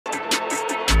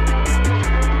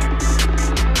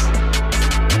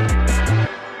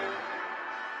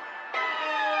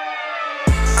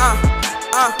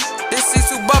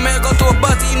a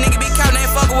bus, these niggas be counting,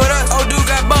 ain't fucking with us. Oh, dude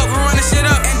got buck, we running shit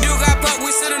up. And dude got pluck,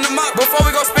 we sending them up. Before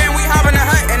we go spin, we hop in the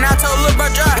hut. And I told Lil'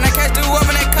 Bro drop. And I catch dude up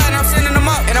in that cut, and I'm sending them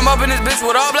up. And I'm up in this bitch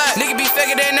with all black. Nigga be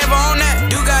figure they never on that.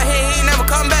 Dude got hit, he ain't never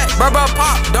come back. Bro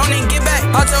pop, don't even get back.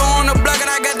 Huncho on the block, and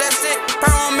I got that stick.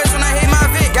 Pearl on miss when I hit my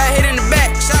Vic. Got hit in the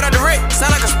back, shout out to Rick.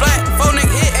 Sound like a splat. 4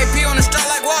 nigga hit, AP on the strap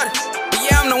like water. But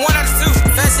yeah, I'm the one out of 2.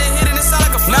 Fast shit hitting, it sound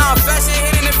like a flu. Nah, fast shit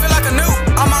hitting, it feel like a new.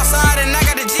 I'm outside and I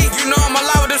got the G. You know I'm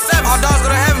alive with them 7. All dogs go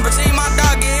to heaven, but see my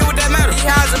dog get hit with that metal. He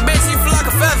high as a bitch, he feel like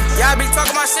a feather. Y'all be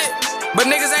talking my shit, but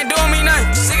niggas ain't doing me nothing.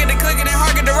 Sick at the clicking and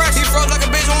hard get the rush. He froze like a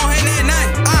bitch, won't hit that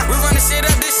nothing. We running shit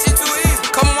up, this shit too easy.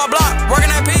 Come on my block, working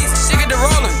that piece. Shit get the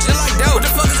rolling, just like dope. What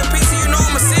the fuck is a piece? You know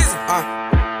I'm a season.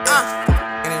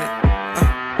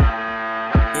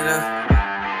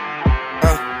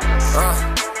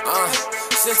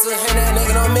 Sister, hit that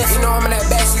nigga don't miss. You know I'm in that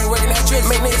backseat working that trick.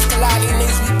 Make niggas collide, these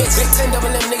niggas be bitch. Big 10 double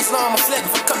M niggas know I'm a flip.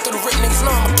 If I come through the rip, niggas know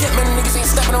I'm a kid. Man, niggas ain't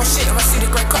stepping on shit. If I see the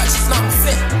great car, just know I'm a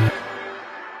fit.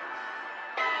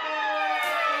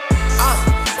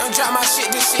 Don't drop my shit,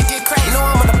 this shit get crazy. Know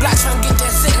I'm on the block trying to get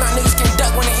that sick. My niggas can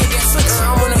duck when they hit that switch.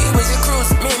 I'm on the E-Ways and cruise.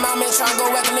 Me and my man trying to go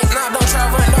whack a